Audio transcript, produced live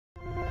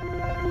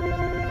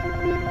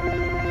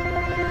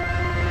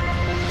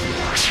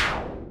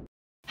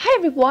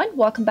everyone,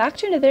 welcome back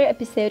to another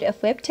episode of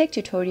Webtech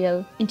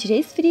Tutorial. In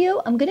today's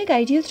video, I'm gonna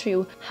guide you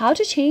through how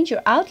to change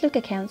your Outlook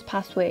account's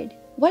password.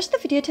 Watch the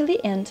video till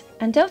the end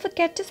and don't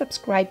forget to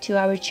subscribe to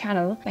our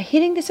channel by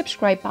hitting the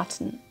subscribe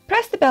button.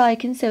 Press the bell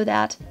icon so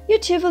that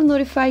YouTube will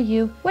notify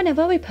you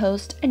whenever we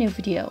post a new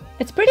video.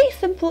 It's pretty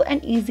simple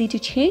and easy to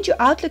change your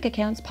Outlook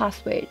account's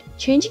password.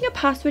 Changing a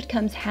password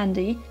comes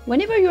handy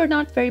whenever you're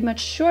not very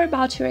much sure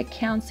about your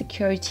account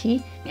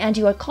security and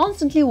you are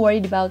constantly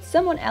worried about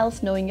someone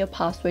else knowing your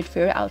password for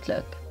your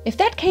Outlook. If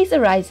that case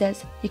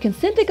arises, you can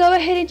simply go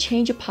ahead and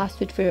change your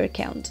password for your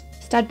account.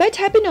 Start by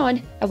tapping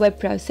on a web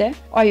browser,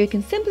 or you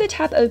can simply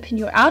tap open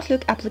your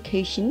Outlook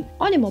application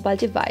on your mobile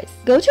device.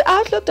 Go to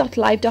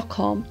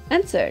outlook.live.com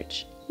and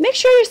search. Make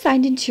sure you're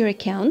signed into your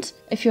account.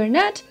 If you're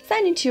not,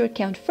 sign into your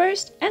account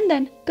first and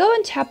then go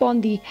and tap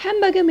on the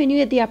hamburger menu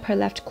at the upper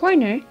left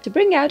corner to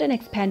bring out an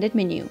expanded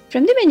menu.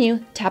 From the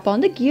menu, tap on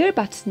the gear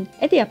button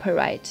at the upper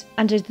right.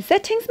 Under the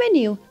settings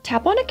menu,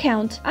 tap on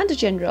account under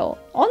general.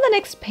 On the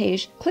next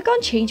page, click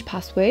on change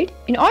password.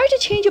 In order to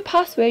change your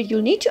password,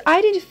 you'll need to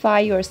identify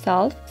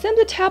yourself.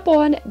 Simply tap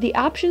on the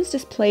options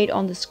displayed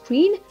on the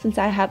screen. Since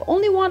I have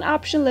only one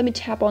option, let me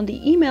tap on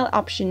the email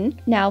option.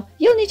 Now,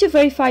 you'll need to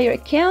verify your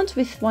account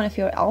with one of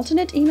your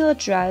alternate email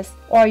address,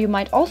 or you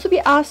might also be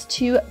asked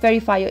to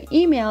verify your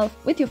email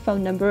with your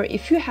phone number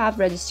if you have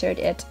registered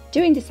it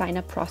during the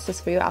sign-up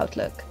process for your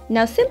Outlook.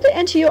 Now simply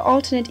enter your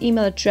alternate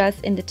email address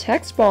in the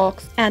text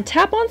box and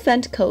tap on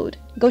send code.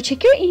 Go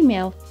check your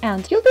email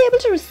and you'll be able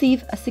to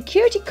receive a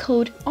security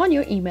code on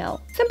your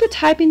email. Simply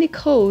type in the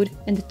code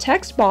in the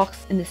text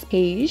box in this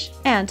page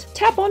and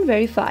tap on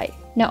verify.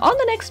 Now on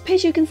the next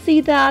page you can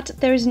see that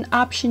there is an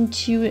option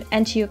to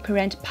enter your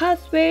current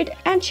password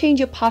and change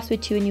your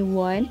password to a new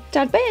one.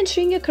 Start by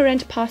entering your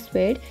current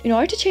password. In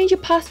order to change your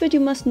password,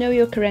 you must know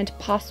your current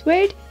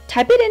password.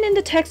 Type it in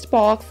the text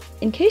box.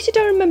 In case you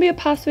don't remember your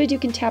password, you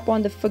can tap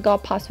on the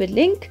forgot password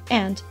link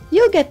and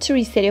you'll get to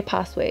reset your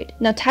password.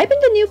 Now type in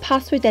the new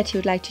password that you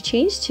would like to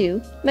change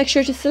to. Make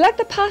sure to select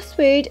the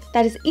password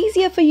that is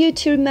easier for you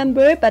to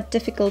remember but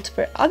difficult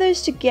for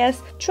others to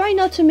guess. Try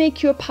not to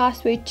make your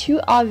password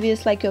too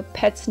obvious, like your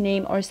pet's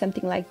name or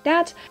something like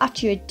that.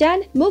 After you're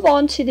done, move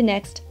on to the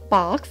next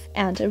box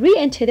and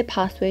re-enter the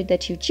password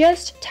that you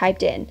just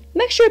typed in.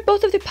 Make sure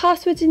both of the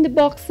passwords in the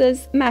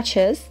boxes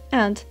matches,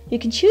 and you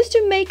can choose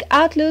to make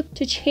Outlook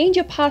to change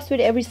your password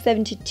every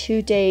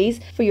 72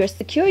 days for your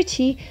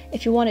security.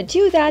 If you want to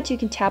do that, you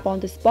can tap on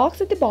this box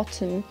at the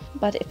bottom,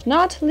 but if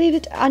not, leave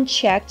it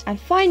unchecked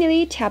and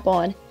finally tap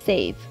on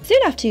save. Soon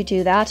after you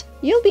do that,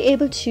 you'll be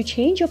able to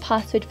change your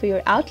password for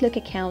your Outlook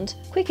account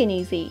quick and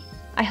easy.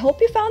 I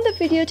hope you found the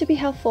video to be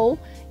helpful.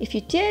 If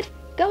you did,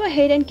 go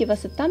ahead and give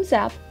us a thumbs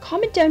up.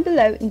 Comment down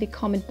below in the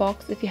comment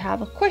box if you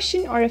have a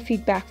question or a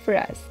feedback for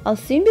us. I'll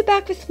soon be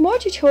back with more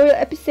tutorial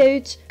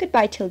episodes.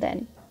 Goodbye till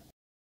then.